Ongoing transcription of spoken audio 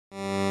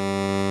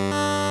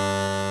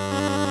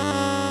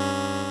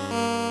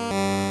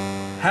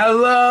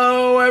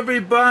Hello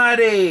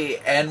everybody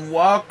and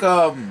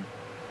welcome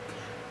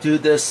to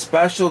this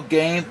special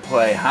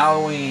gameplay,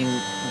 Halloween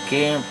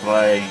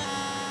gameplay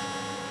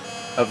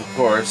of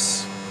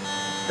course,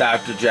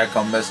 Dr.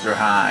 Jekyll, Mr.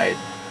 Hyde.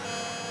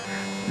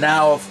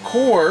 Now of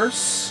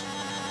course,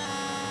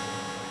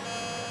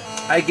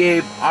 I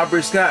gave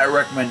Aubrey Scott a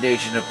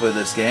recommendation to play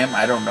this game.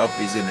 I don't know if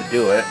he's going to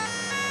do it.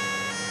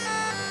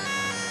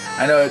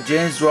 I know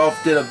James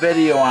Rolfe did a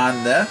video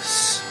on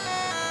this.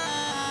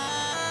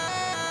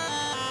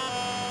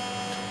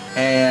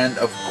 And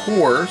of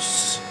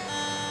course,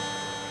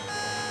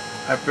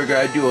 I figured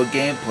I'd do a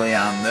gameplay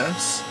on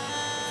this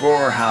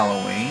for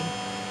Halloween.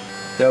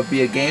 There'll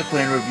be a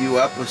gameplay and review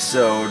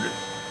episode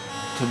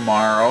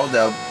tomorrow.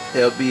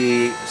 There'll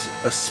be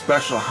a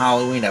special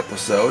Halloween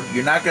episode.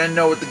 You're not going to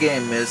know what the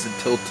game is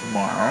until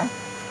tomorrow.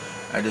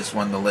 I just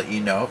wanted to let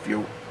you know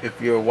if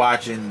you're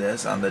watching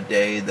this on the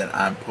day that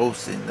I'm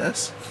posting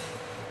this.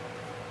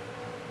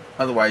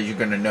 Otherwise, you're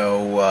going to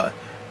know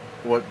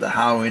what the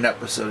Halloween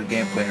episode of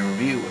gameplay and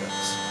review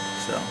is.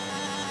 So,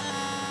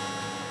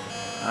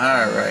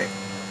 alright.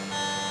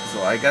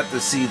 So I got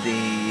to see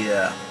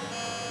the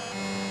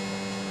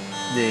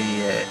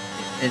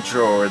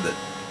intro, or the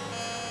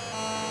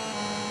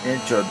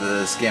intro to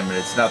this game, and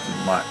it's nothing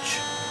much.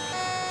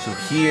 So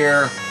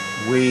here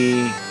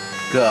we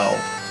go.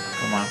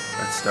 Come on,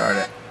 let's start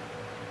it.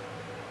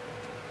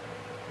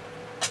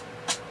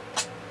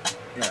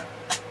 Yeah.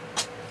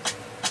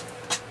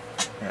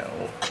 Yeah, a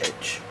little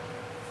pitch.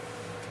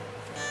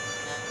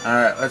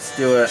 Alright, let's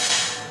do it.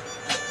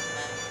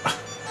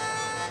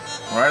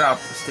 Right off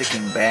the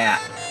sticking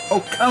bat.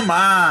 Oh, come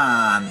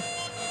on!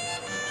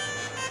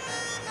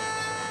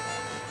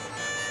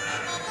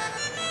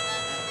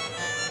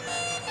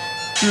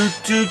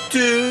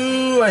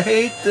 I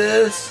hate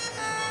this.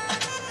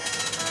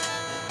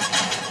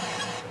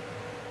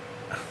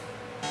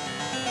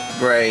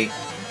 Great.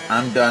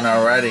 I'm done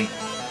already.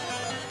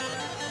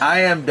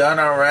 I am done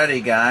already,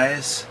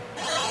 guys.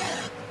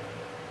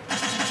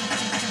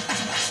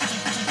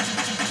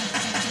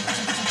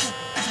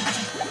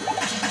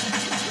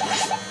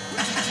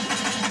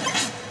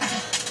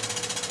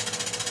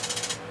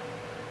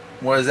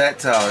 What does that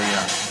tell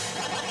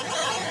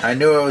you? I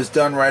knew it was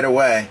done right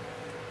away.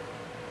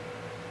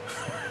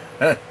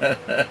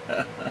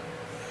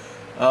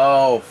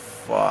 Oh,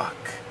 fuck.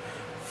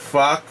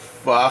 Fuck,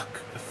 fuck,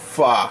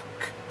 fuck.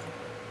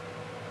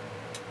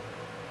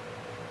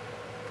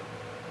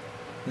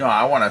 No,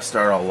 I want to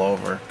start all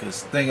over.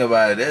 Because the thing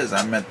about it is,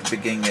 I'm at the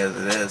beginning as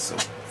it is, so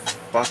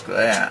fuck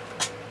that.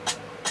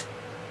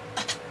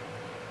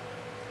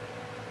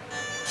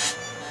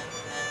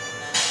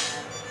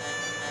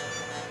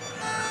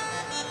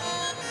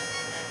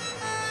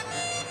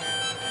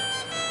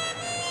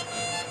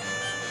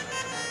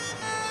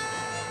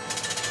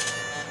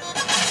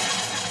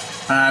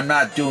 I'm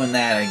not doing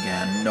that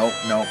again. Nope,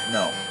 nope,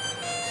 nope.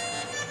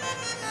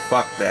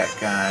 Fuck that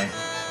guy.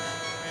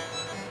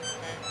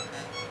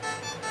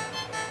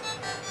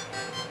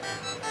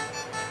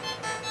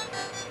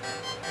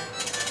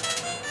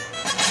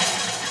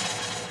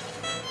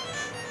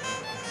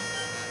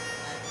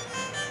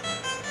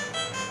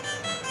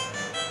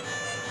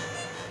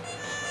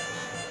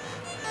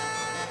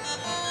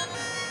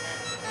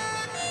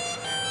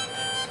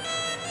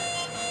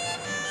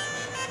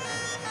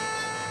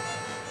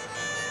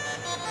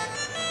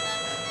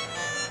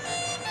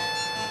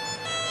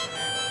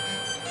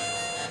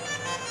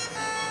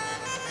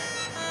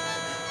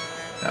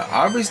 Now,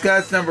 Aubrey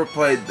Scott's never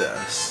played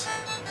this.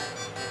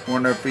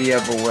 Wonder if he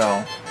ever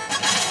will.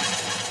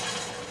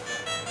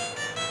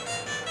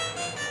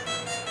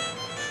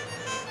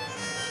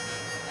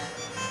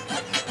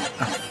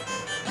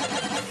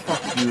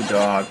 Fuck you,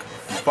 dog.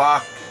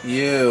 Fuck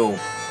you.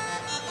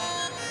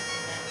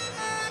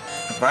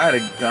 If I had a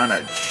gun,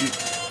 I'd shoot your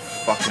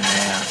fucking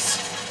ass.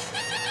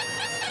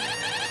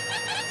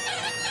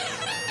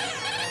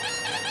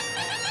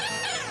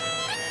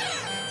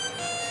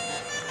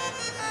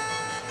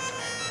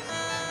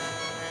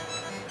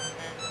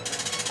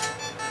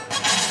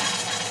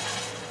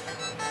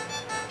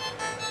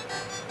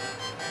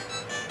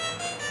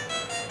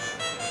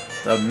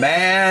 The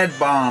Mad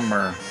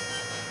Bomber.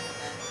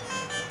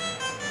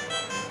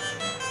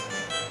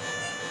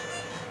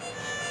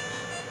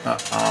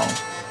 Uh-oh.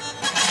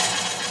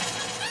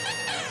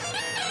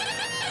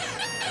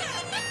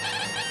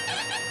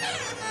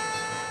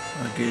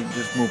 Okay,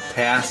 just move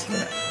past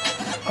it.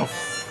 Oh,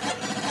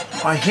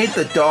 I hate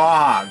the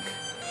dog.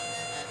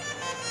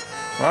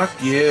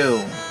 Fuck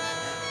you.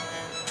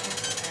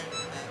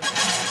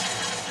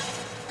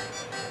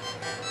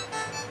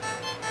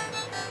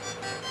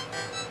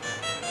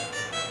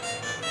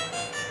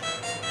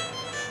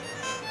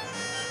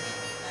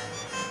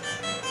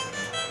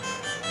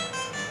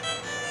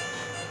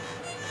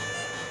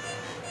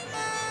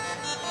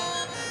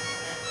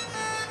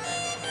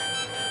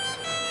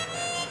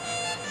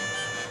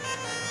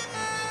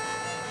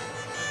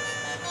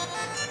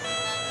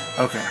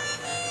 Okay.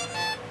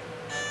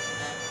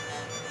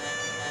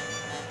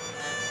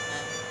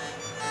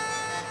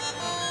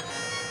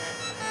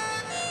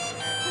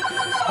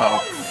 Oh,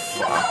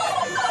 fuck.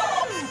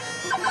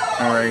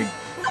 Alright.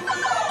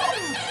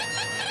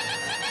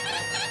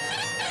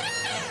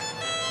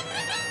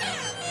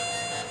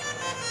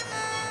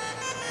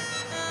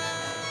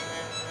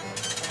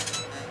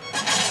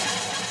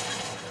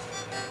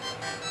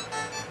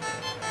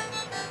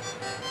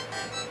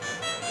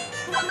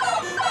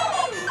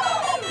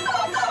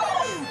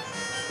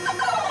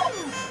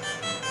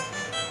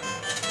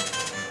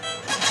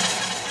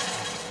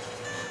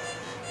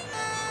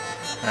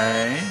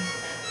 Okay.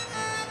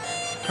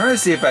 Trying to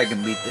see if I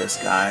can beat this,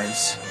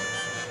 guys.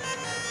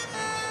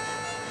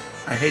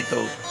 I hate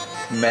those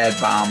mad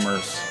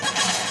bombers.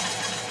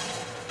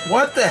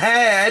 What the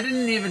heck? I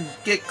didn't even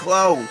get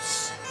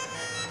close.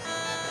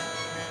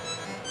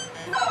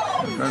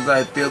 Because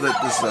I feel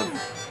that this is a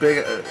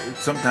big,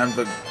 sometimes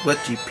a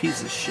glitchy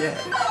piece of shit.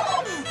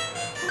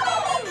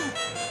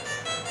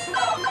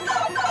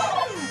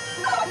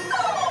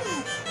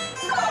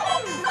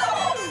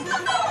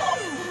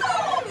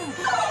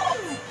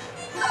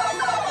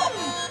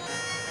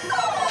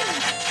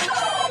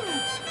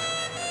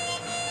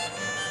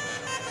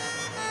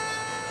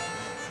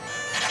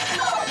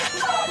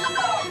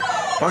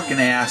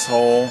 Fucking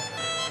asshole.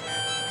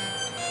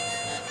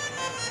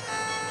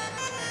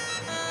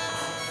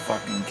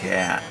 Fucking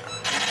cat.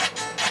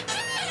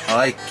 I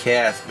like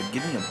cats, but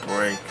give me a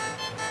break.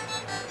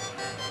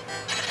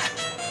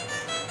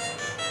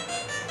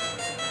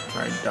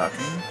 Try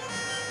ducking.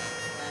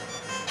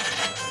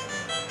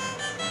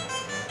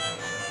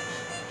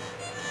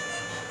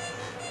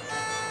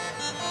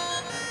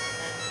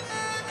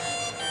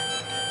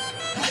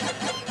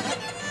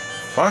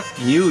 Fuck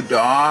you,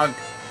 dog.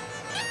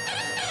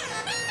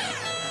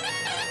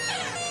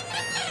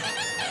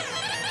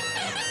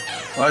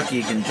 Lucky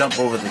you can jump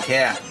over the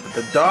cat, but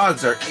the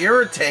dogs are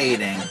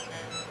irritating.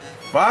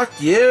 Fuck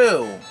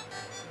you.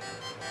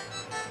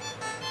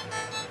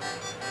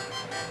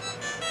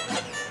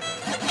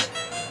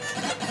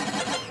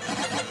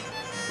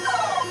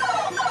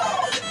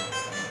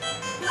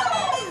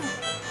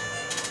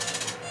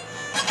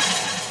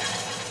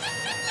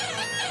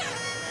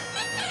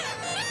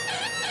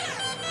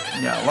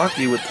 Yeah,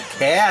 lucky with the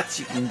cats,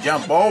 you can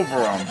jump over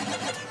them.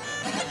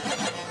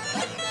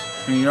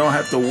 And you don't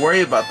have to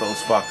worry about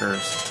those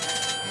fuckers.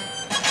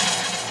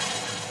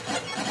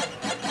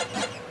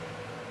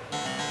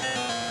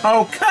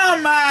 Oh,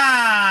 come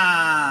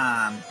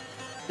on!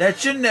 That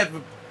shouldn't have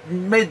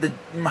made the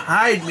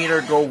Hyde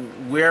meter go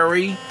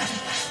weary.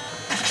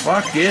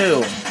 Fuck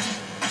you.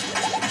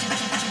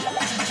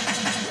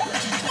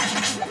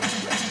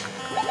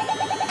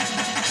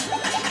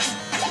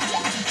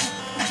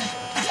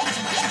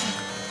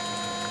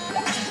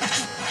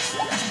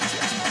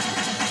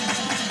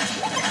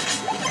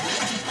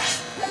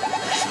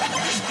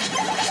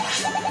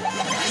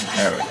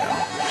 There we go.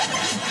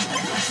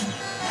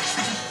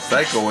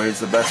 Psycho Wave's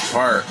the best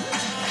part.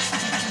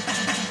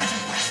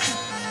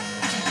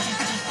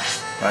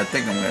 But I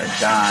think I'm gonna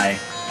die.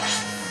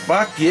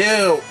 Fuck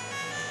you!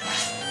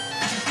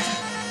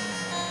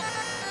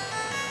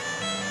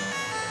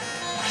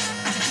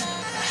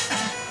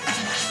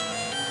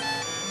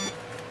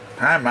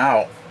 I'm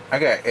out. I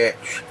got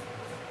itch.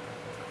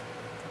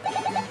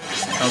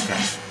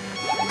 Okay.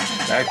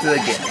 Back to the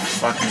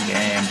fucking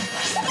game.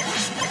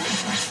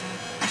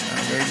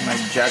 There's my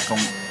Jekyll.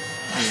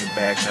 Let me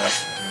back up.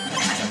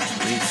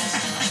 These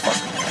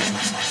fucking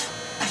things.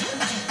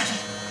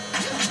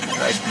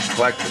 I can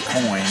collect the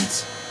coins.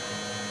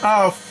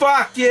 Oh,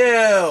 fuck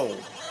you!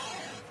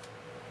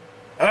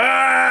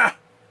 Ah!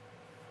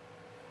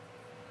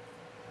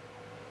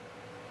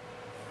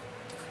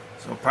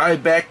 So probably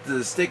back to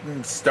the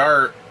sticking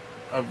start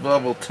of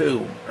level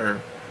 2,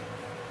 or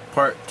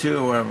part 2,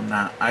 or whatever.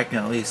 Not. I can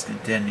at least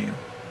continue.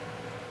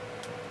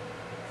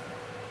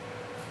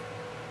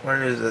 Where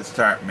does it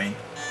start me?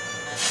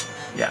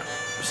 Yeah.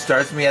 It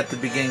starts me at the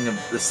beginning of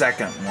the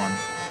second one.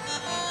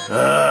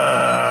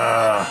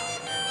 Ugh.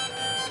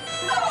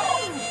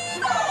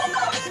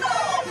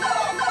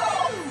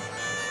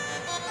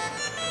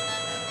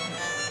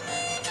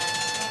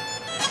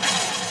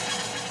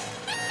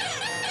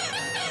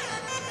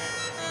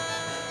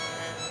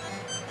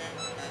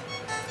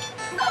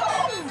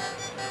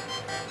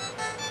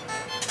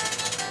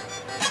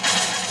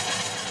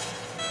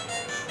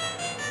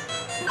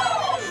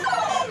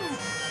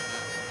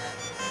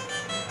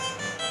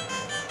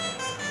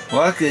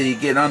 Luckily, you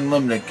get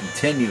unlimited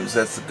continues.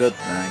 That's a good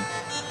thing.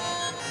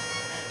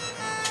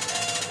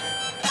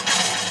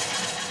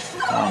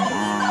 Come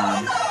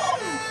on.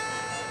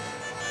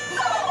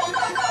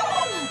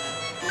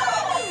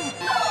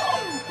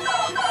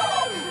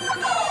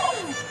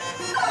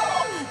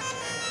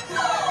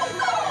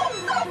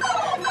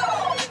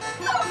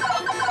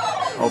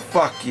 Oh,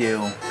 fuck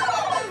you.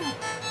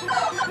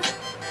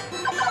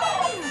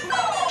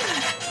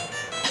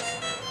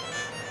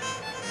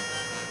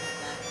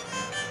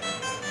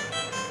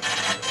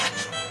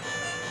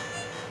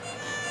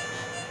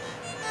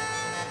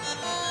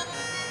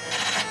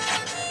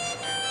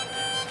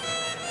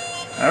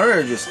 I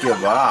better just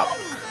give up.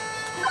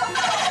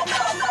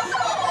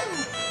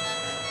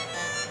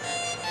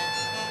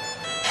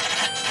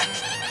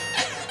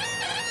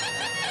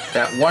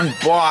 That one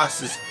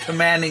boss is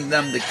commanding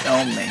them to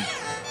kill me.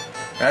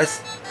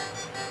 That's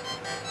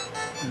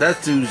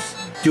who's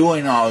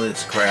doing all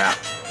this crap.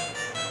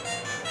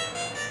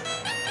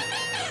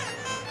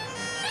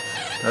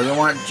 Doesn't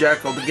want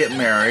Jekyll to get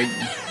married.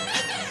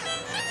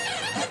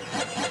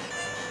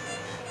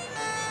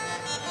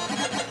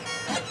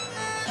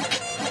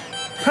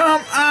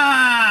 Come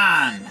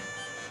on!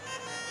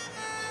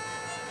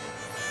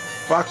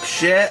 Fuck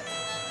shit.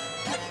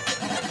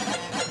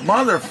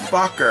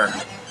 Motherfucker.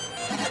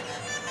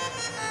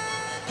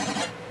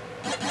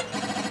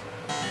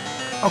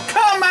 Oh,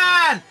 come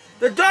on!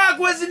 The dog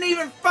wasn't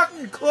even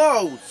fucking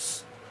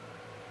close.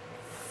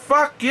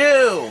 Fuck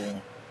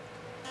you.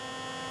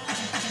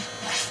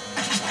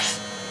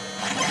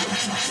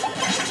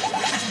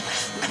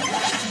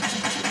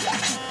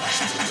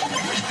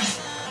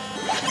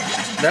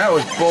 That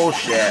was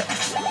bullshit.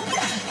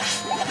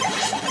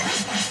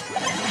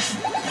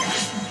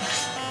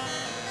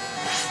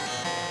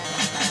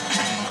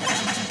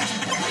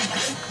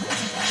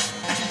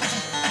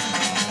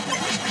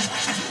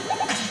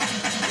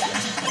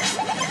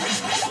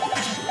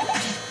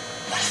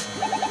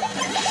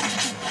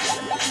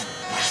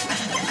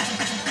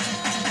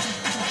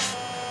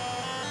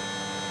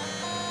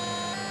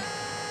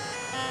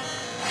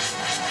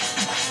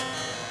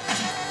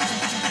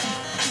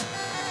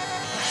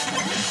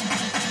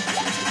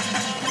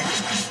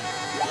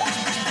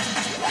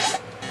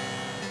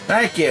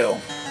 Thank you.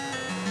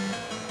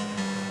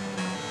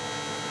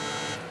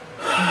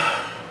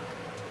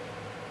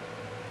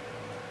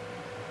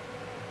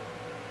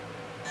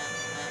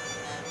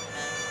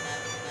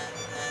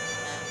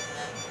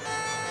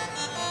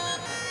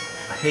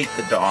 I hate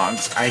the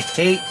dogs. I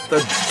hate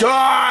the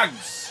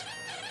dogs!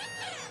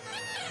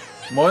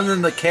 More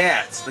than the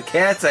cats. The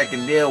cats I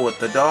can deal with.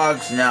 The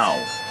dogs,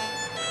 no.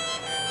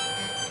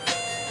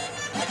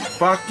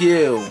 Fuck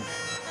you.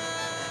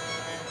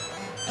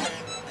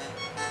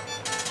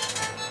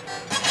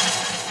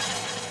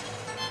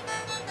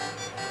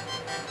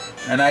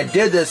 And I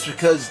did this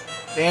because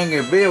the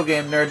Angry Video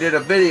Game Nerd did a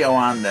video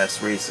on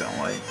this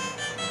recently.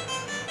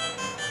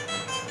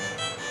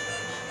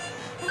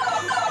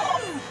 Come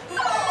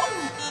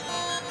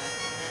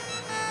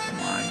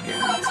on,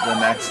 get me to the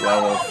next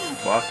level.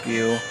 Fuck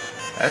you.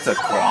 That's a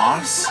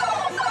cross.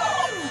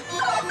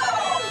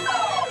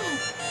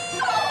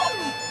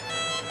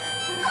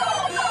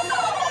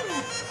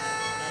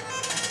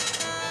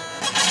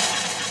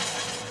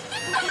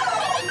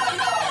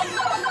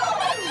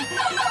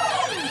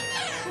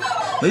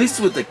 At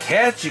least with the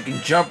cats, you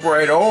can jump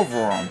right over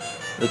them.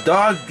 The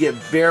dogs get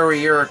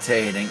very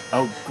irritating.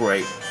 Oh,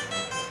 great.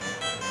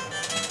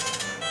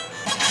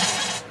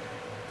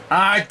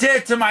 I did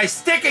it to my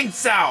sticking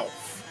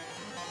self!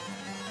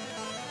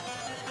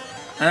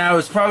 And I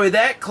was probably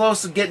that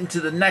close to getting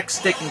to the next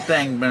sticking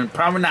thing, but I'm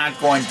probably not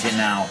going to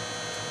now.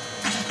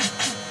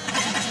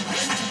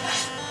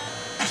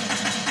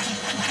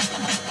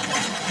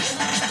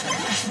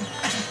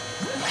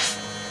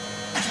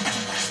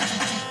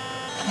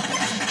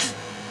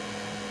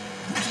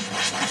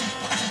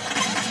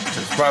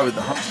 Probably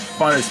the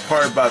funnest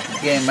part about the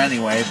game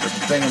anyway, but the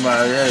thing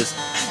about it is,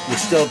 you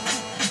still...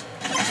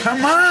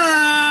 Come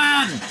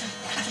on!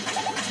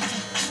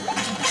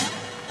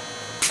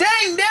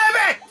 Dang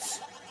nabbit!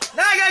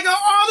 Now I gotta go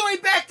all the way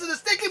back to the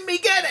sticking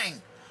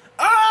beginning!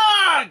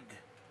 Ugh!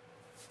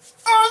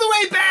 All the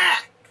way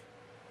back!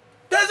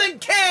 Doesn't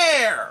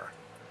care!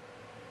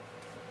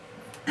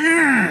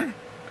 I'd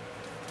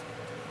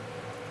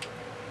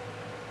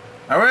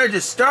rather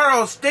just start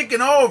all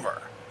sticking over.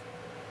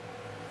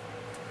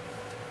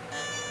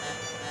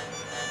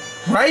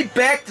 Right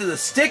back to the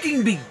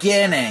sticking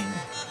beginning.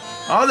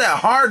 All that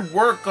hard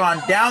work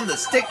on down the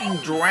sticking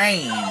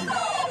drain.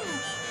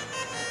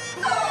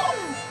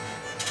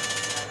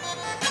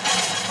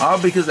 All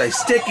because I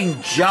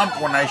sticking jump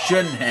when I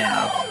shouldn't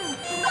have.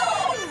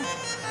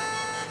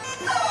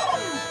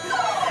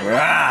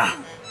 Ah.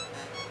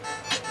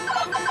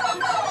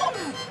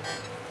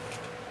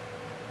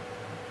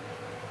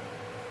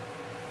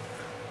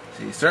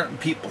 See, certain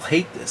people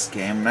hate this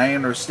game, and I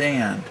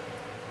understand.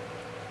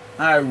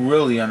 I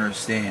really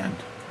understand.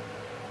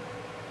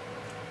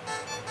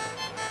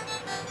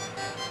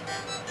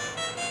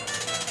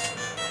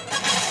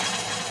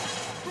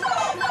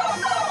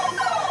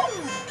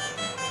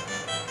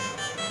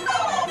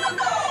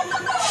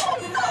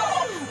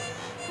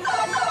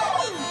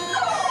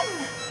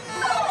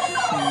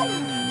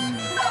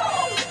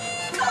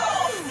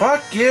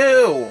 Fuck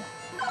you!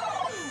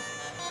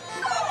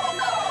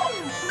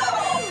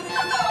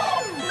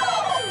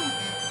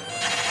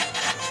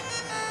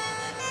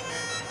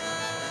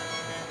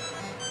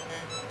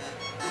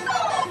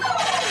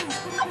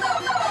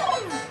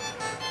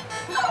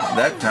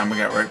 That time I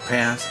got right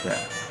past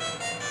that.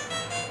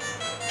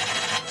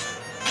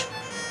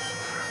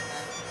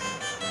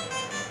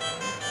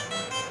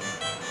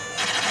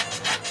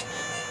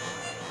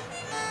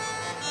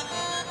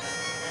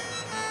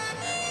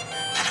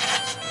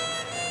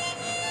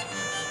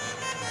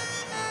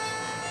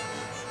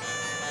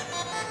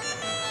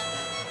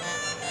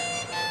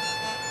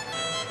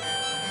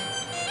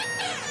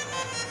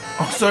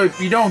 So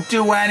if you don't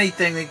do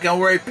anything, they go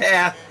right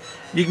past.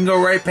 You can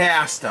go right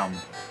past them.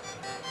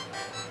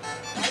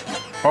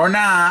 Or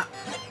not.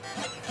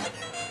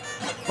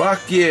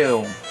 Fuck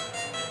you.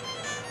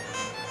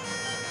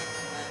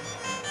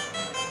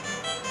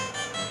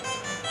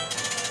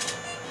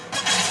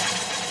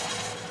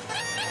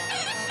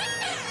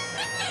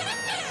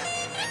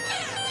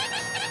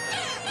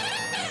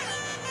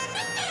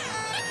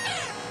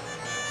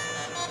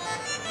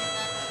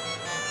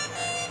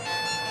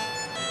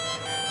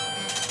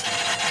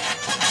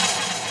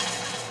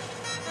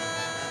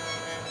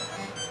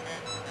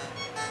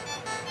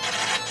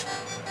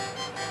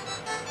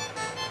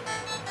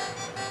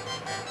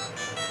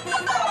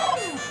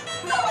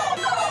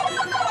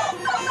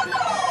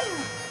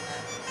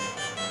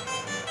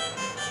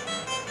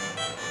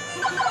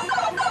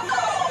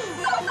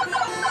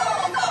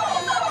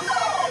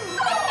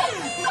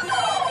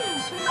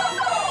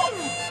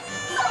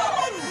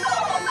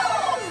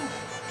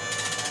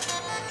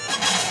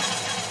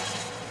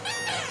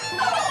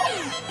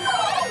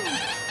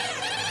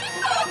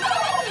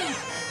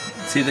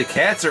 See, the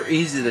cats are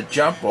easy to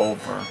jump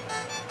over.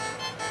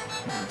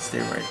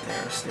 Stay right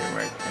there. Stay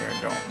right there.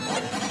 Don't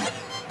move.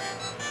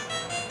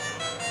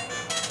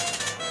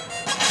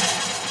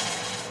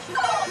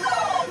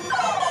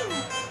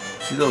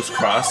 See those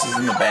crosses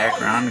in the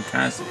background? I'm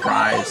kind of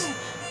surprised.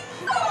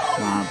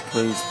 Come on,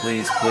 please,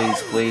 please,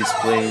 please, please,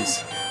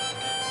 please.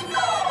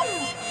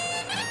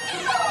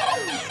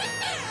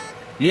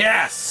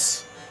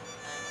 Yes!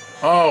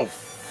 Oh,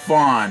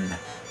 fun.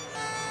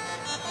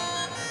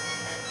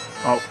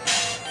 Oh,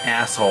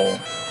 asshole.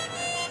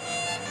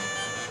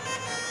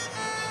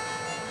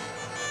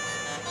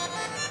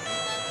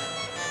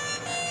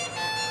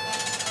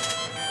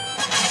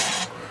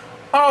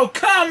 Oh,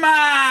 come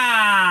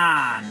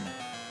on!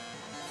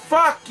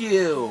 Fuck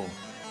you!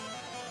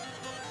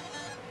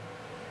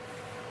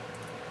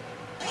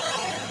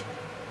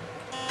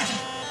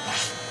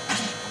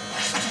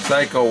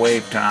 Psycho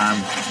wave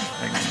time.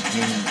 I can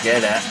even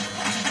get it.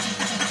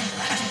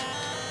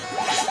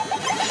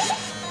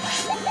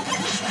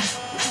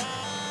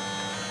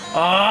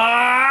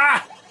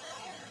 Ah!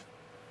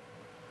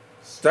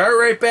 Start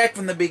right back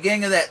from the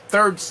beginning of that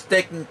third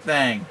sticking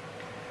thing.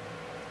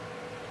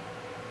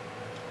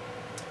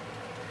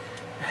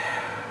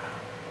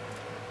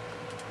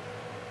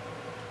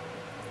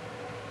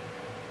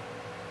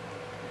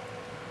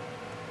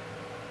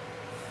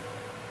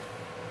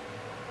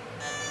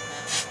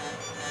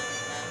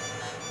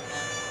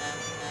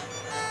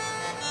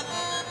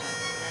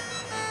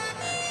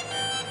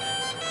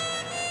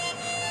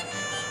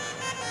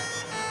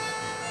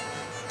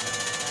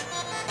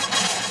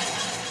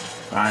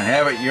 Fine,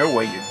 have it your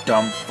way, you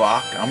dumb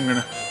fuck. I'm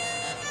gonna...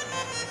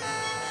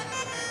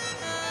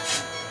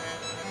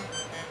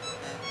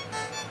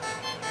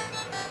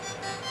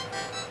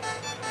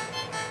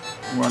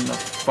 run the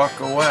fuck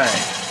away.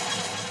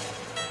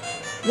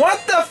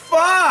 What the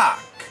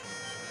fuck?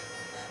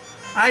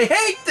 I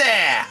hate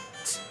that!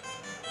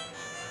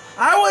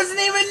 I wasn't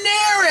even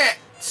near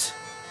it!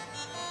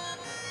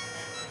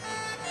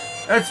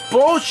 That's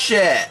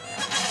bullshit!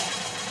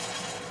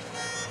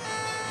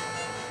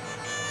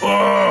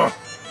 Ugh!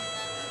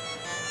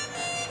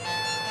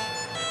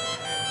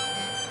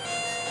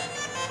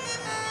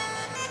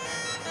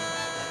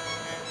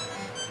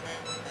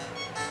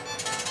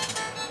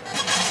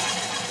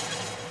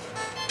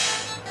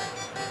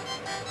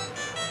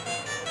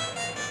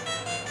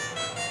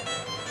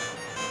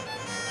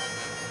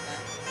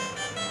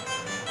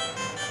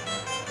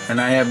 And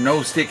I have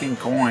no sticking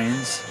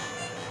coins.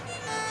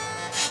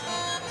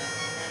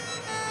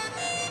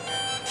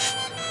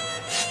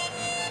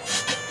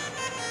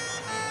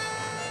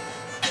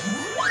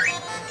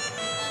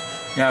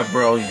 Yeah,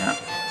 brilliant.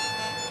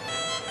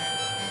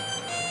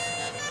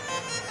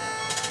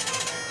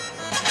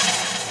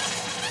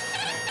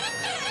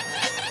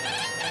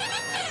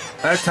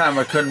 That time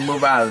I couldn't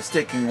move out of the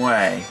sticking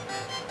way.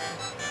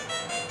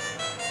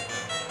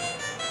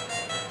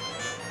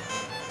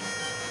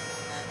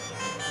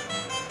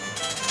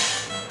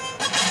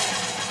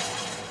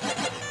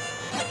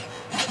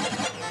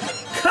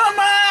 Come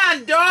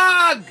on,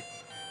 dog!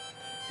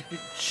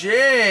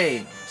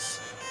 Jeez.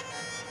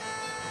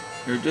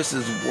 You're just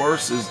as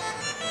worse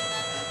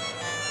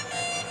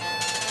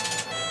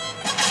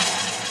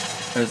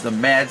as the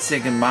mad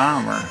singing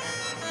bomber.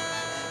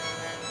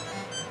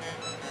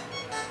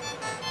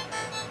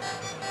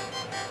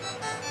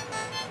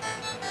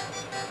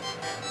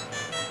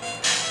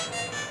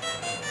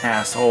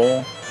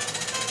 Asshole.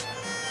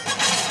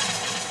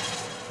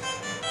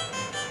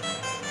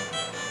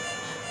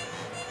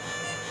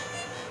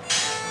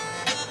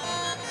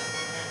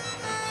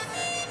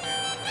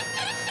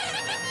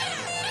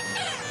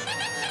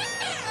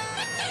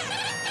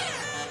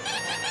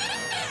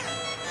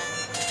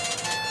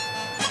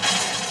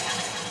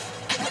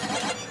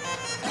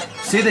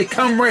 See, they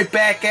come right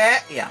back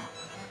at you,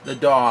 the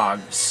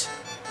dogs.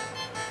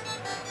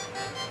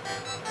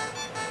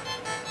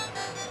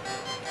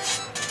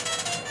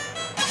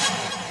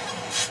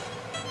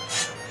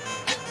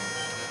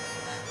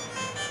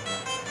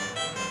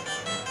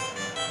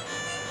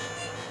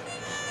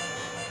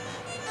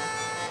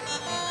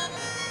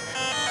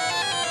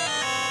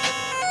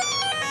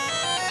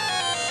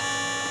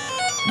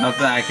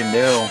 Nothing I can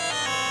do.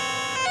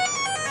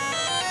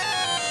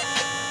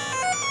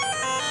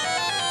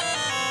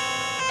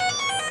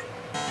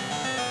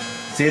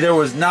 See, there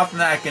was nothing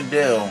I can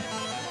do.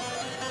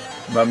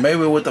 But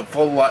maybe with the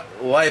full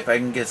life I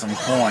can get some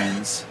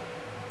coins.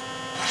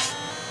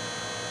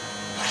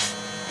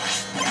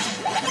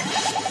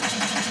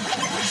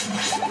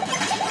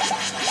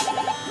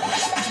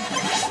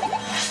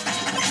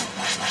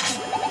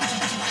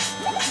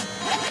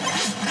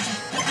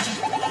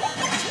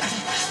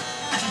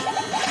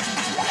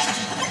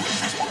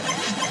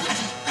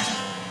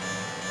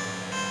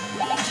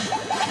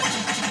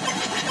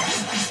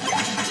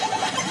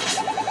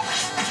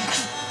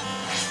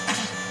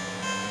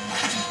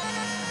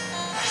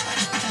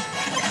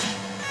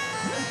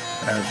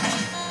 There's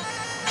one.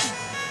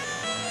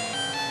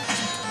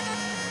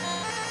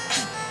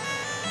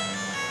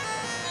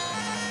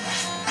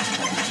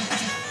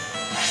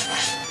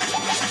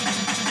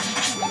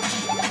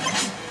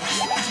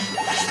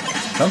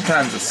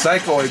 Sometimes the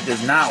cycloid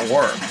does not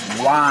work.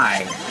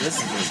 Why?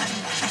 This is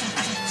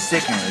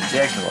sickening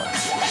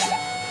ridiculous.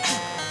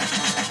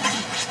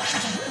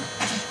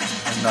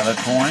 Another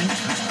coin.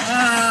 Come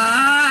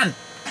on!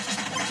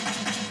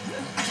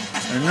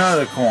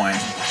 Another coin.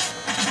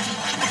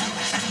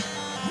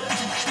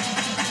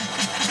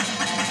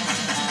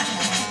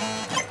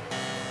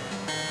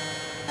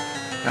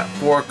 Got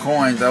 4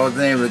 coins. I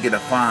wasn't able to get a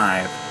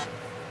 5.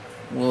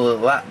 Will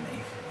it let me?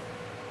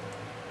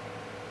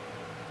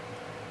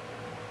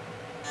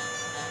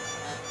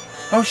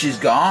 Oh, she's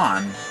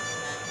gone.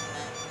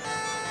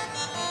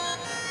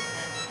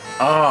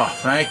 Oh,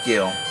 thank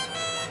you.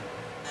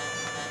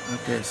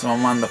 Okay, so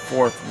I'm on the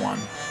 4th one.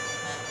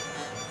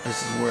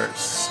 This is where it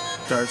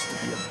starts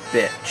to be a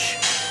bitch.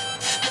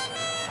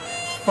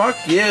 Fuck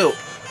you.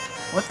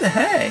 What the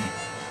hey?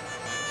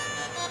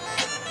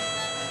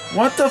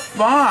 What the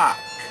fuck?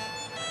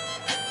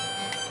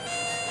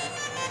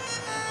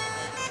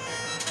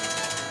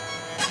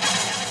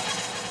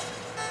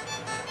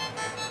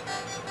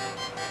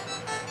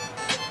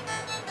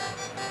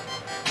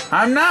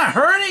 I'm not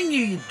hurting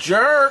you, you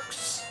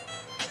jerks!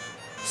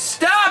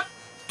 Stop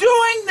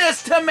doing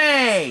this to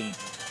me!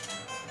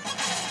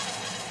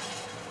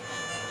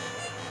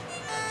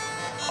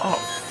 Oh.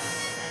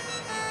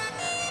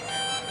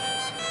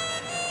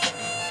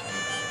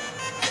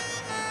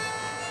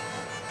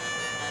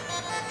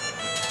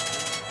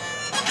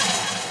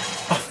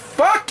 Oh,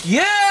 fuck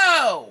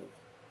you!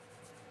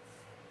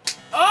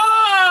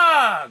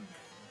 Ugh!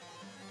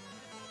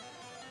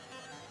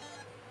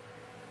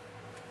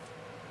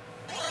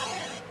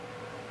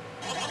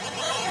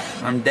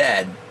 I'm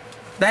dead.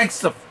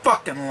 Thanks a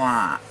fucking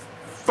lot.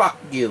 Fuck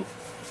you.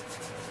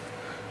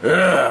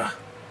 Ugh.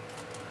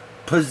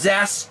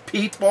 Possessed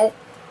people.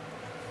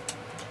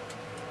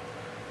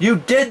 You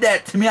did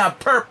that to me on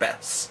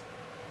purpose.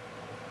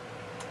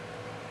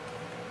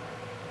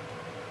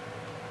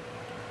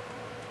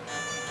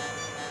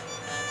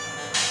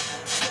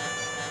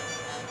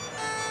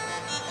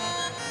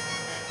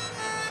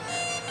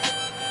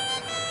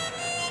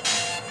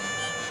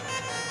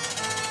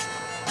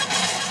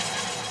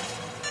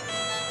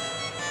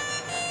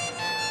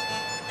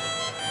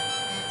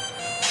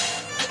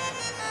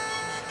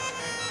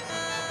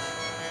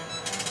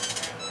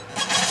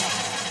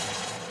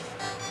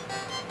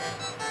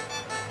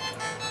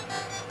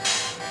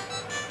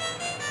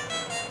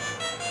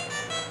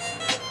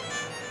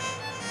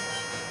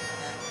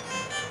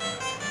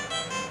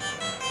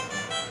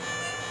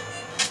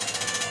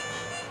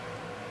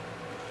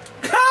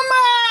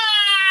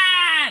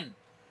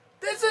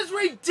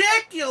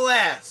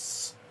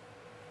 Ridiculous!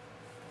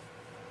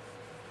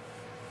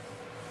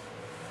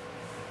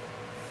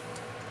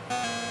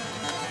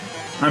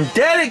 I'm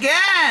dead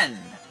again!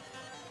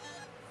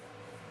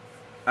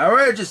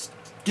 Alright, just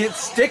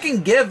stick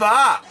and give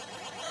up.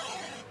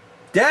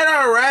 Dead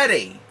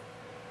already.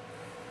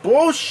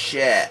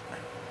 Bullshit.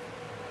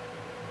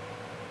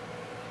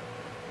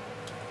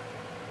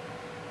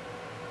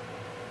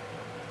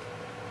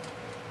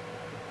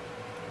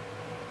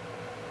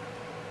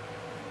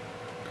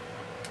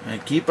 I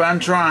keep on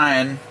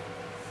trying.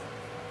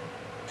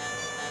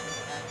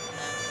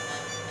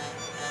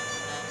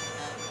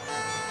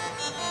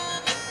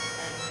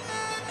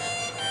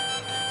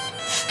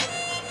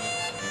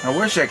 I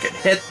wish I could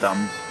hit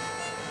them.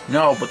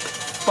 No, but the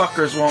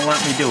fuckers won't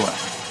let me do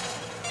it.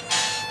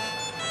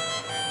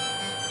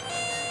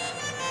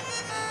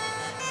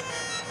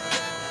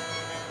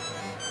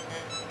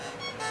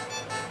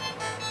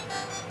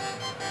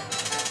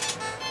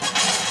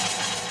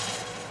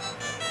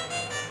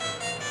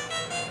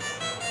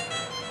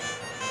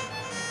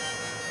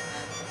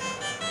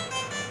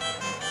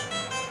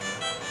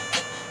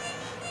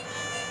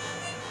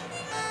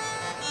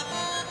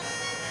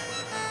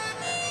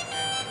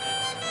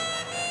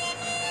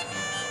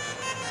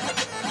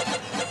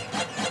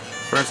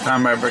 First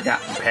time I ever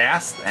got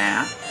past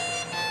that.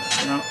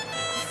 You know,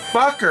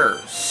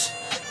 fuckers!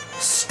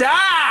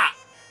 Stop!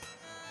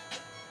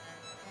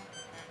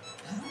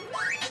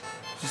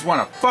 Just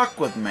want to fuck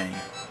with me.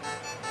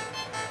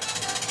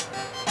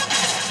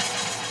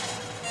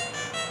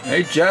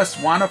 They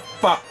just want to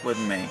fuck with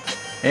me.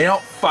 They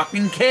don't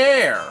fucking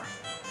care.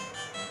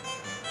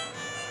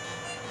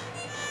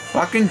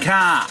 Fucking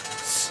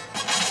cops.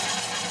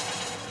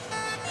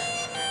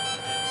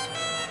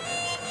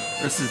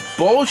 This is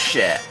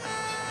bullshit.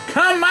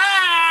 Come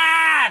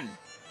on!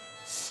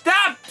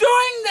 Stop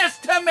doing this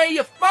to me,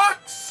 you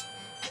fucks!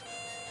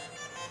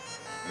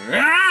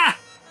 Ah!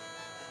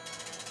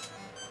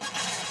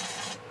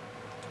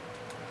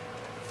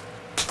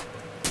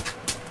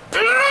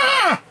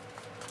 Ah!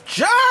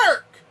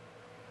 Jerk!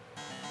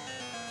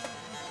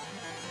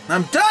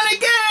 I'm done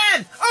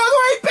again! All the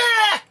way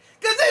back!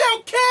 Because they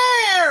don't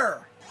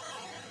care!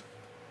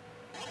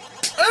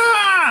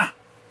 Ah!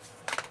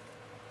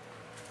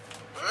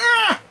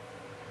 Ah!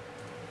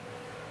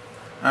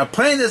 I'm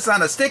playing this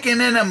on a sticking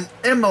in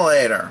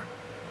emulator.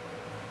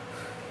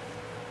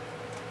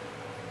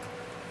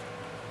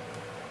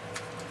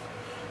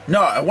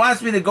 No, it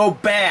wants me to go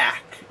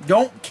back.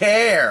 Don't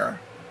care.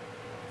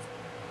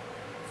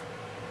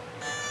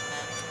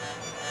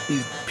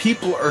 These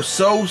people are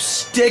so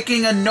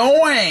sticking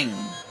annoying.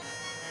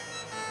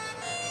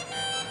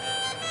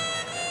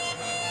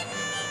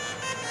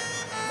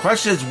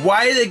 Question is,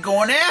 why are they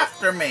going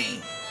after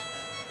me?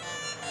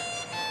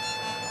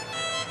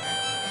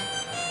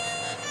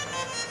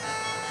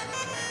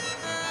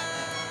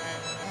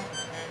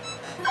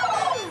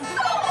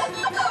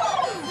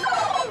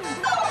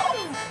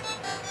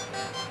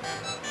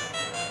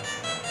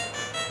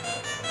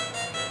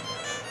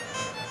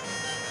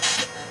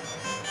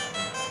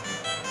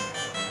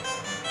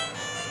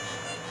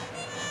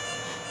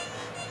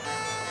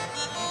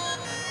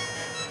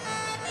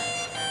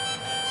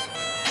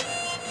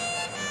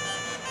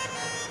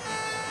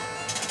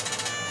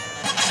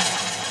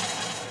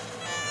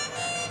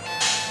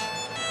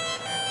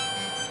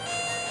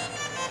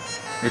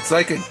 It's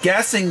like a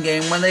guessing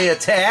game when they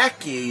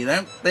attack you.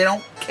 They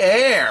don't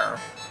care.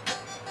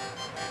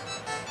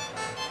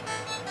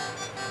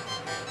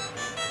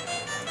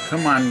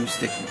 Come on, you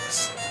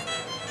stickies.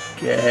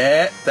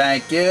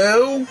 Thank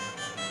you.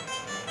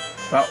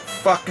 About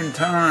fucking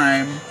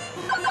time.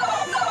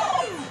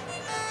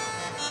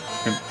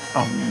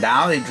 Oh,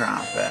 now they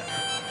drop it.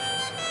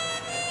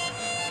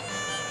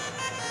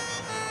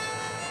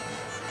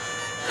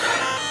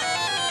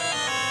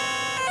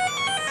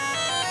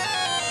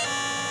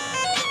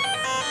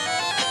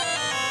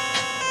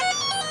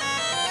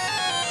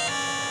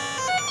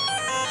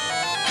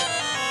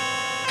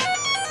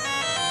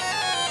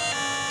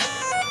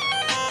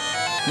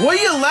 Will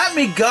you let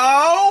me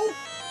go?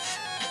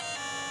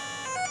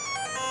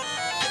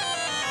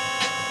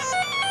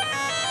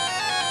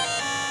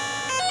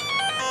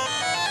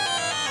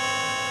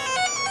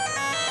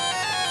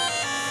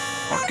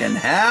 Fucking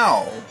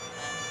hell.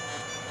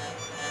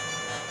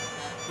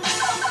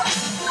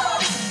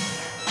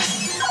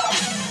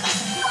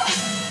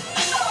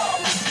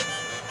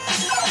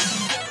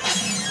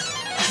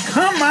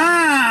 Come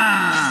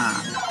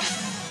on.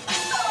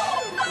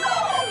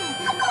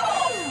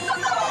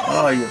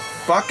 Oh, you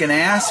fucking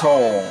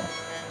asshole.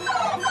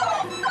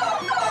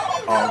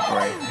 Oh,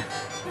 great.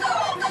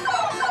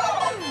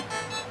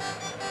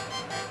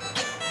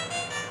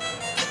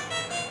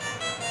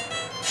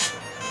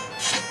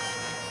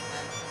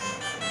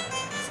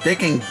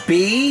 Sticking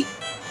B?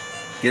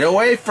 Get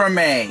away from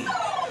me.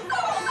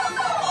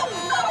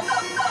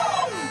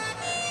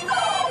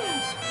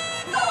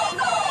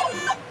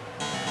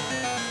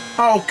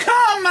 Oh,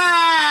 come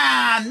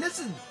on! This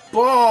is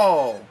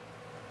bull.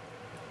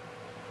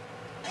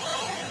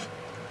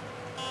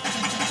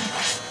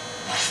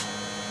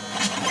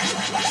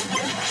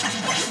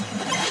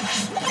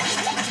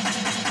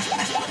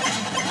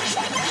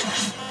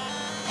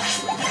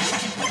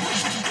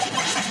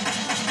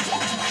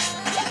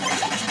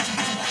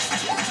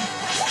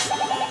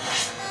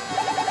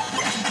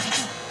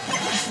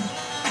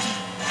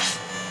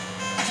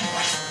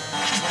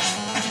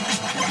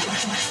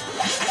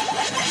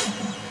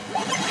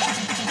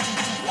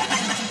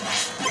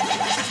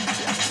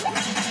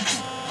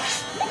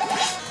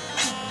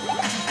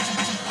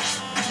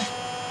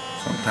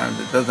 Sometimes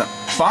it doesn't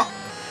fuck.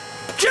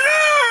 Jerk!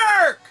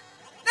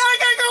 Now I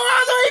gotta go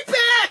all the way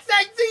back!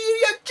 Thanks to you,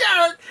 you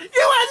jerk!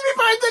 You asked me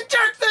for the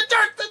jerks, the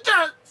jerks, the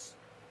jerks!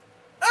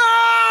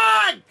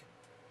 Ugh!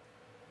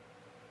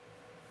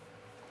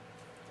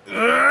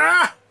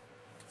 Ugh!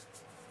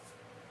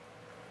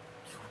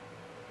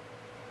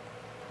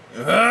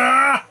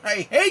 Ugh!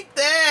 I hate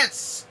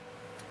this!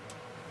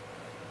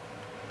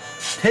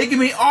 Taking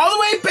me all the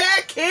way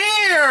back here!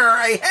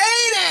 I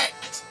hate it!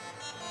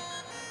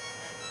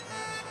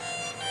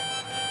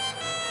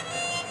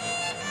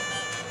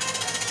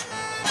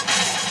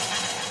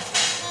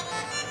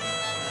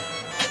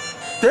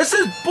 This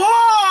is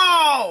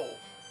bull!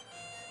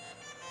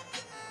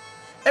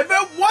 If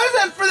it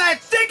wasn't for that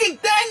sticking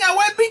thing, I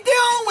wouldn't be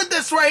dealing with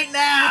this right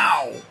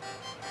now!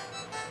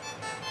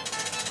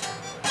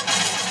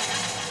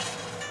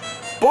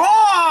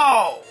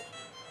 Bull!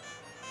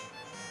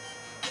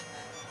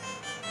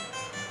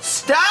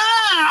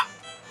 Stop!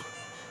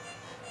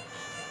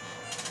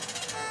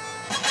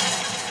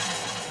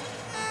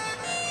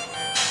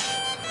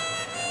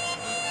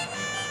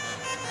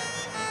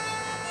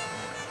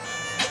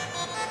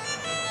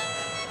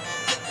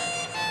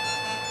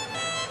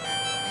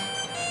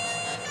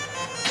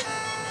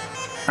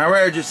 I'd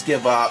rather just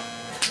give up.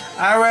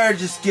 I'd rather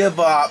just give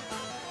up.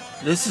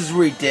 This is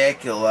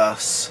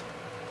ridiculous.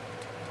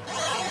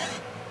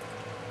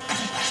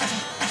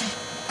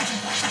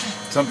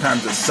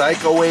 Sometimes the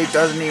psycho wave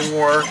doesn't even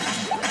work.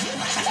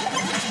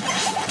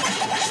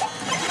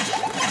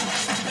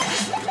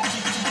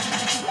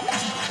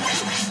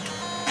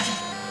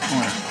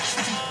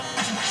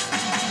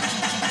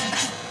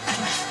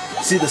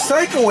 See, the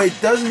psycho wave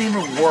doesn't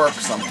even work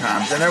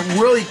sometimes, and it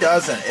really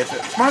doesn't. If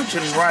it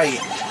functioned right,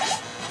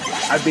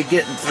 I'd be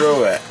getting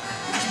through it.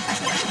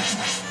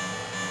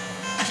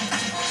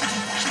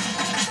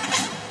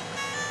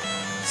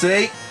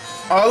 See?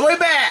 All the way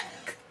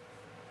back!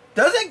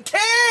 Doesn't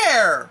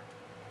care!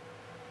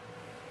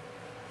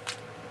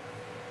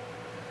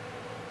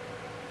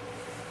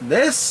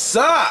 This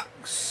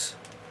sucks!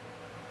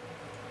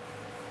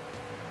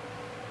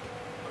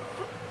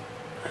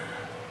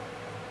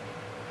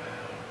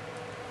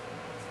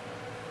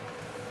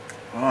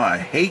 Oh, I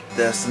hate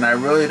this, and I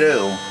really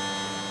do.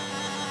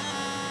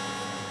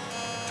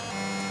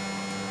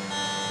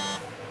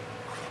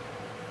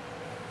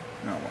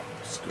 No,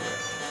 screw it.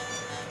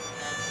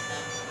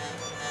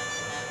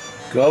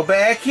 Go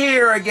back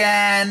here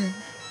again.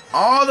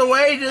 All the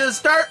way to the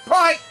start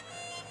point.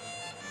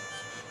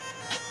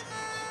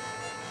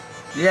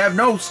 You have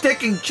no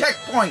sticking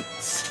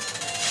checkpoints.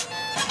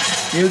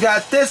 You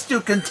got this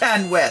to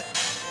contend with.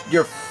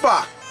 You're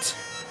fucked.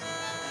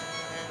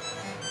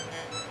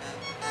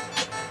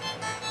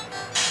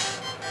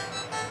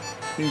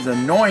 These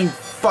annoying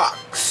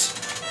fucks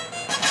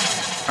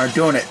are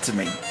doing it to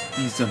me.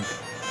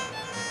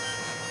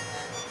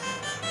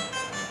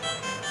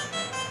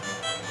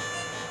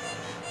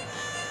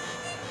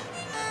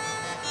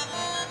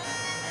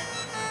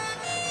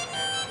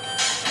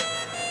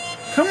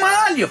 Come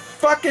on, you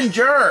fucking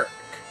jerk!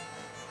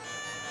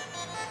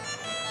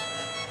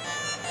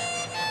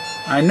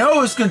 I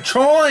know who's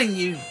controlling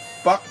you,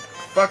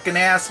 fucking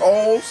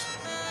assholes.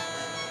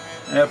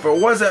 And if it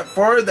wasn't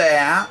for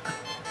that,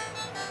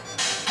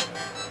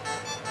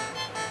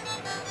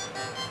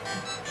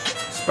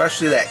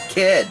 especially that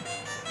kid.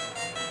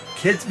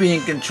 Kid's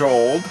being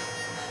controlled.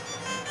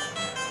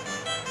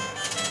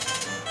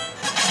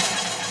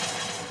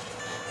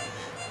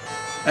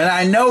 And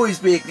I know he's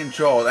being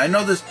controlled. I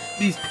know these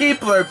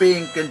people are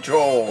being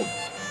controlled.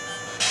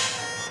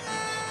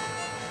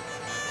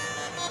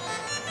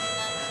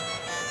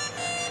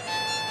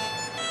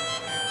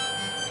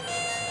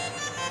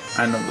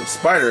 I know the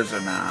spiders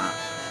are not.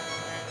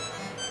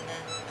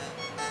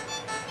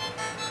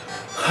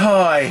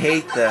 Oh, I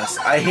hate this.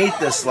 I hate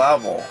this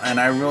level. And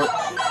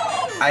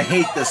I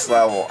hate this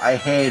level. I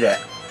hate it.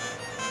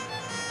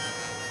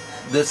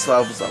 This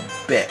level's a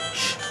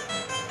bitch.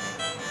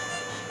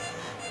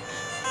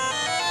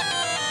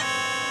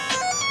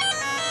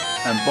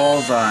 And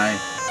Bullseye,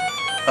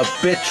 a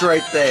bitch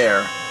right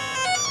there.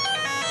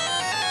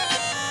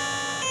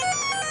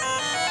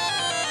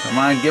 Come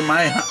on, get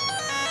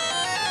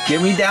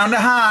me down to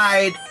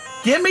Hyde.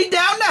 Get me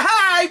down to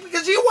Hyde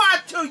because you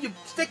want to, you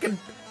sticking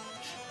bitch.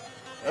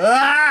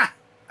 Ah!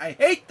 I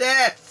hate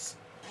this.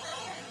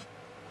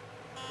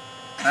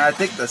 And I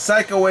think the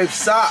Psycho Wave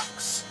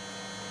sucks.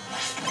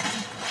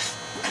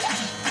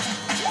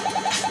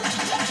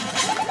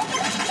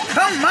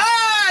 Come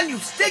on, you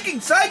sticking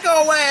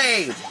Psycho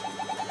Wave!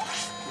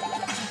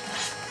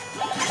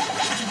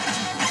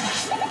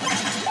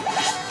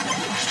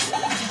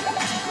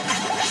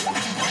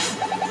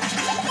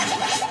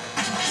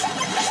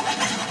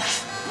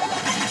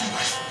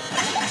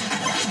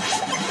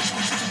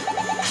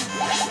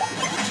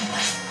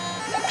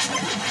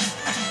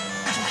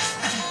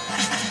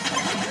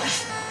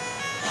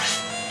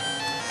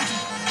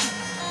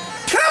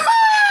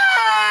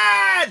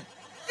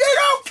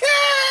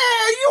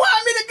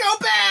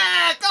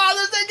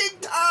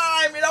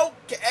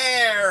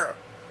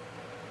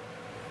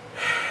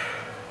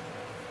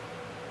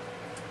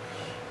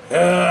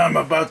 I'm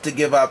about to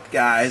give up,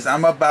 guys.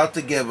 I'm about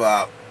to give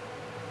up.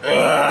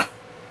 Ugh.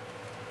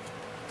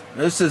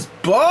 This is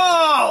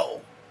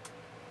bull!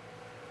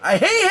 I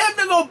hate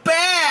having to go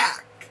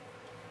back!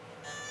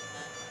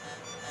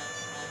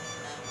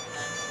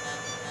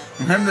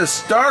 I'm having to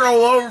start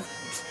all over.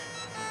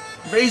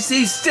 Face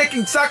these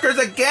sticking suckers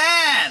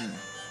again!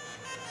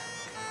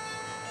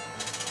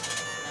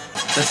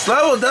 This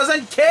level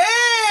doesn't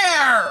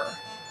care!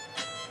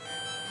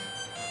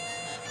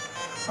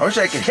 I wish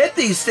I could hit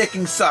these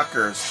sticking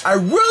suckers. I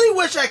really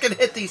wish I could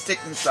hit these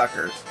sticking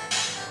suckers.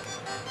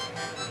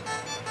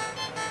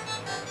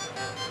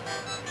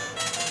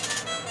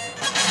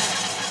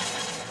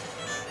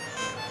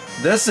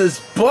 This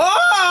is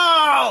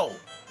bull!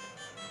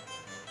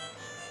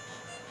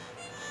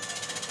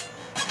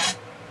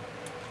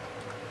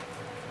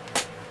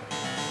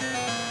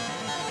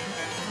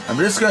 I'm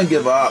just gonna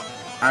give up.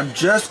 I'm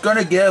just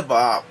gonna give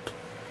up.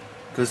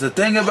 Because the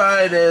thing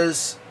about it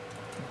is,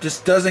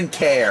 just doesn't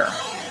care.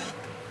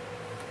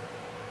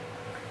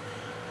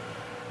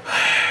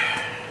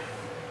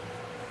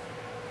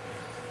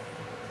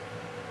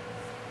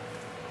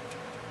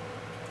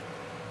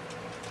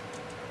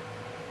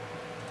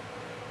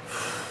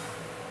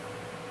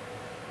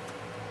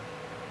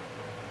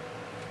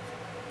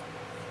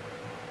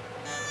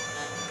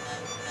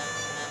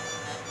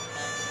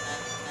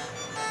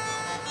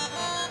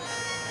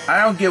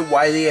 I don't get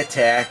why they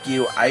attack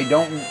you. I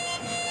don't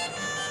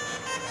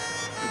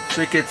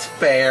think it's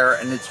fair,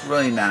 and it's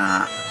really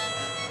not.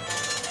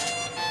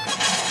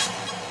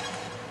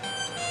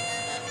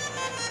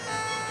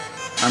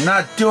 I'm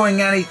not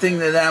doing anything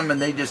to them,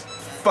 and they just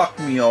fuck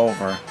me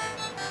over.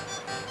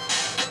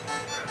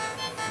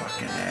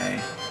 Fucking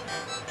A.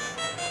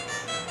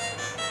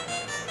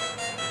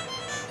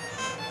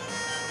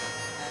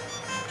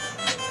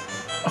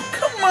 Oh,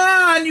 come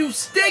on, you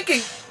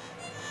stinking...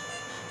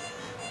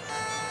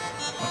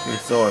 Okay,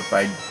 so if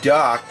I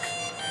duck...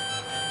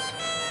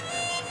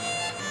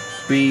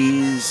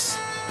 Bees...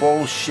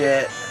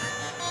 Bullshit...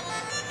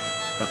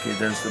 Okay,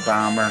 there's the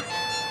bomber.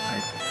 I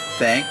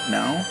think,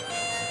 no?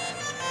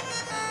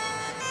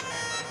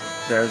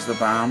 There's the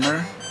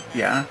bomber.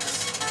 Yeah.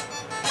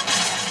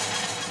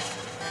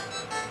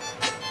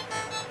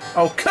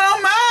 Oh,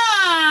 come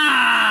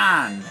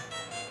on!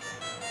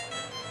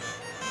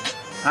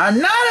 I'm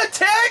not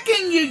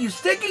attacking you, you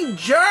stinking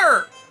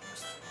jerk!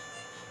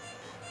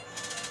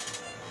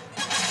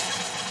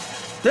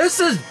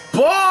 This is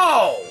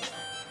bull!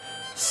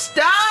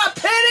 Stop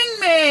hitting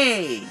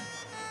me!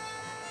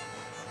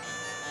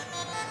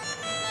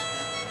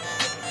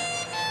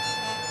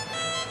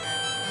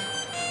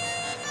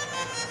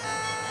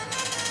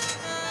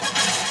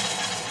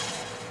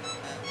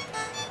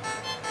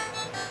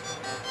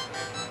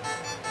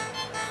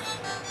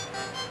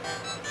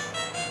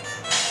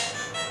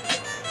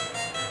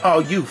 Oh,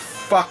 you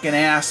fucking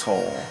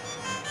asshole.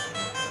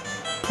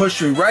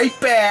 Push me right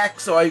back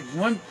so I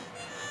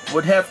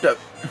would have to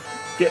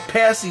get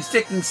past these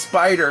sticking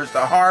spiders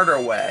the harder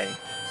way.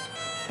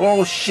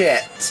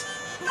 Bullshit.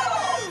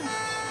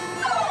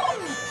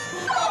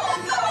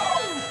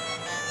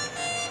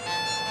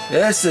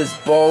 This is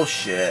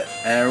bullshit,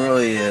 and it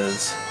really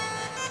is.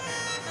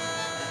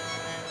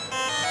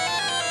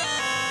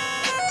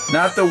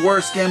 Not the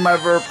worst game I've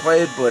ever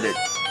played, but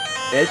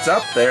it's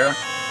up there.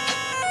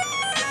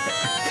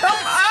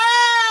 Come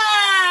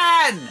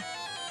on!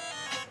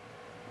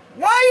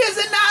 Why is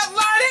it not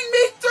letting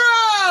me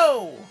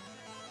through?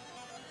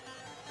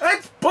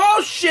 That's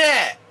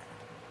bullshit!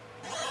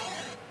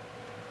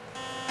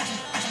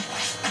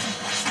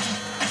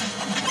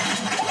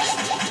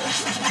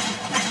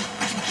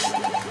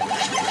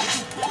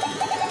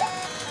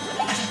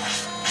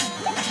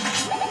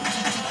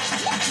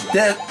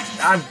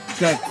 I'm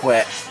gonna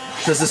quit.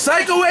 Because the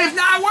cycle wave's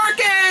not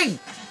working!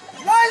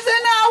 Why is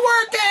it not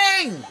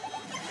working?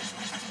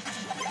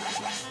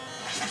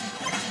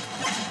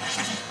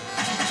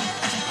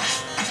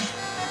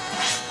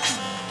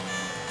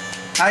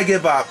 I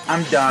give up.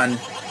 I'm done.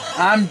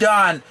 I'm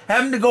done.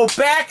 Having to go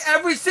back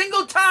every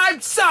single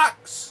time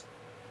sucks.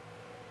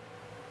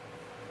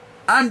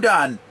 I'm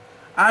done.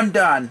 I'm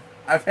done.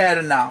 I've had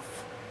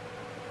enough.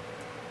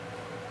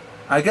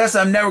 I guess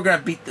I'm never going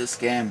to beat this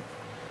game.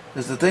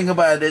 Because the thing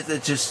about it is,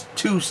 it's just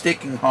too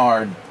sticking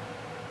hard.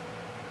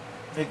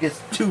 It gets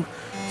too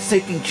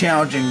sticking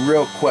challenging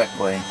real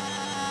quickly.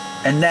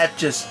 And that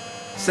just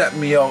set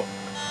me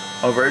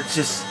over. It's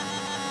just...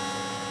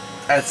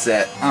 That's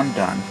it. I'm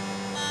done.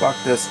 Fuck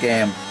this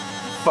game.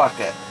 Fuck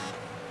it.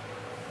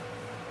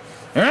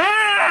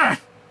 Ah!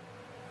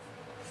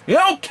 You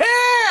don't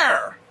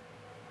care!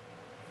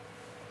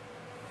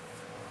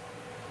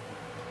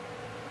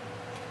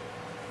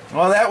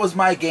 Well, that was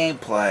my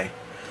gameplay.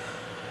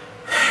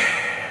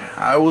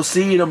 I will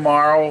see you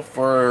tomorrow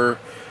for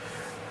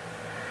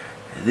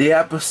the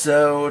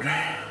episode.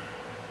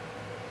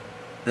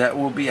 That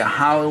will be a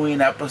Halloween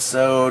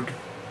episode.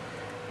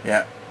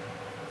 Yeah.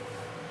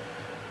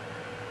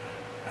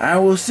 I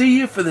will see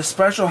you for the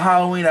special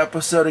Halloween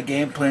episode of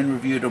Gameplay and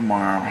Review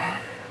tomorrow.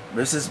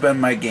 This has been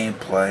my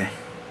gameplay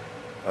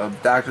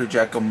of Dr.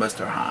 Jekyll,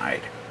 Mr.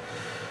 Hyde.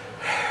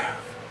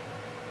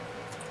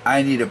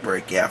 I need a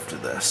break after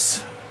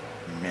this.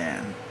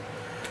 Man.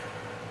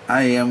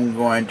 I am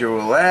going to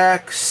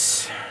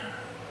relax,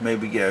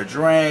 maybe get a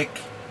drink,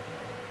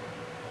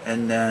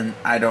 and then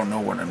I don't know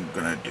what I'm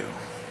going to do.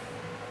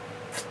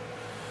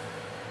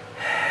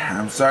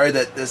 I'm sorry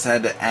that this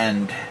had to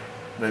end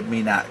with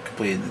me not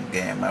completing the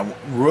game.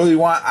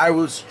 I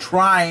was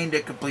trying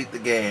to complete the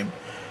game.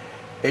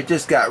 It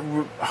just got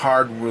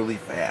hard really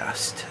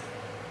fast.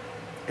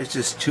 It's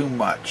just too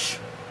much.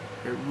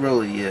 It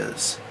really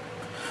is.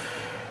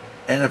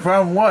 And the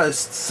problem was,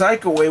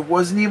 Cycle Wave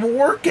wasn't even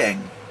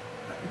working.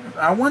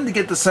 I wanted to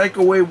get the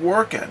Cycle Wave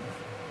working.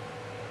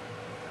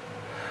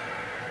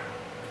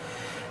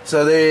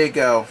 So there you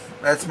go.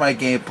 That's my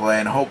gameplay,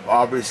 and I hope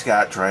Aubrey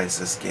Scott tries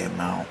this game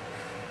out.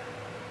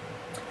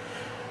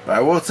 But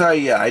I will tell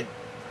you,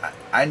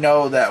 I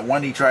know that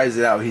when he tries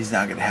it out, he's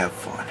not going to have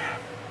fun.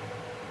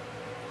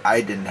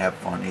 I didn't have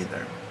fun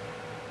either.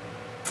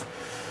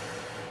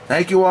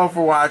 Thank you all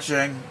for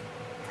watching.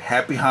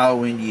 Happy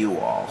Halloween to you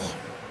all.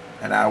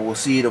 And I will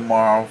see you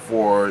tomorrow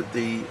for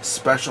the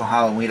special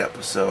Halloween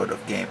episode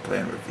of Gameplay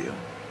and Review.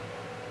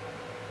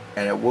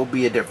 And it will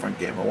be a different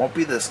game. It won't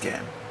be this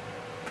game.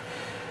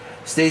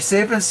 Stay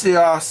safe and stay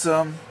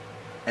awesome.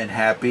 And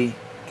happy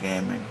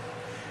gaming.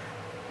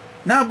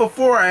 Now,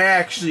 before I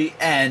actually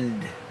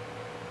end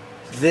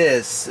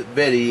this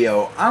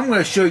video, I'm going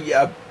to show you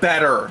a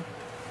better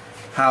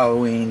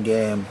Halloween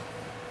game.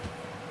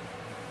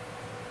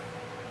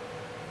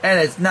 And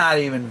it's not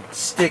even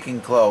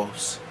sticking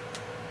close.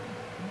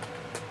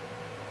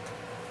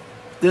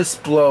 This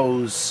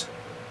blows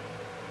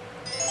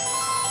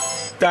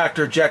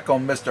Dr. Jekyll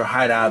and Mr.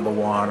 Hyde out of the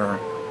water.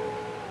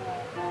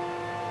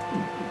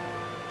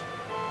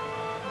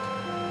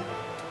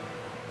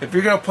 If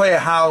you're going to play a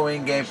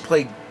Halloween game,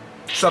 play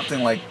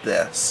something like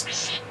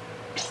this.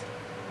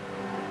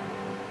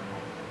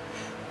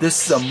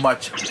 This is a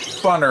much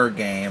funner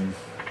game.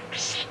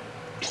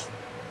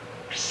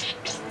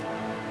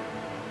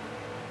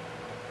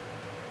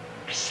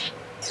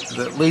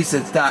 At least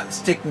it's not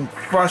sticking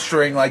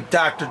frustrating like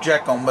Dr.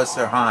 Jekyll and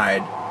Mr.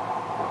 Hyde.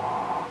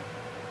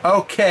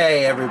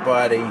 Okay,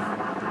 everybody.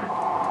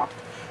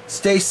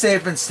 Stay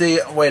safe and stay...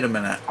 Wait a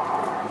minute.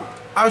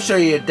 I'll show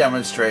you a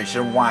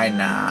demonstration. Why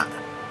not?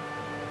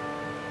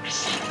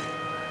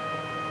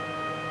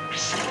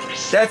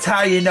 That's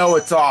how you know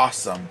it's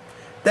awesome.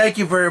 Thank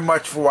you very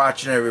much for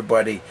watching,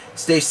 everybody.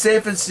 Stay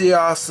safe and stay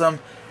awesome.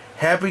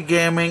 Happy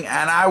gaming,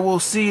 and I will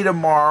see you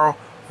tomorrow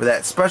for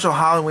that special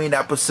Halloween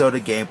episode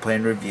of Gameplay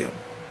and Review.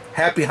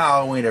 Happy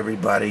Halloween,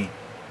 everybody.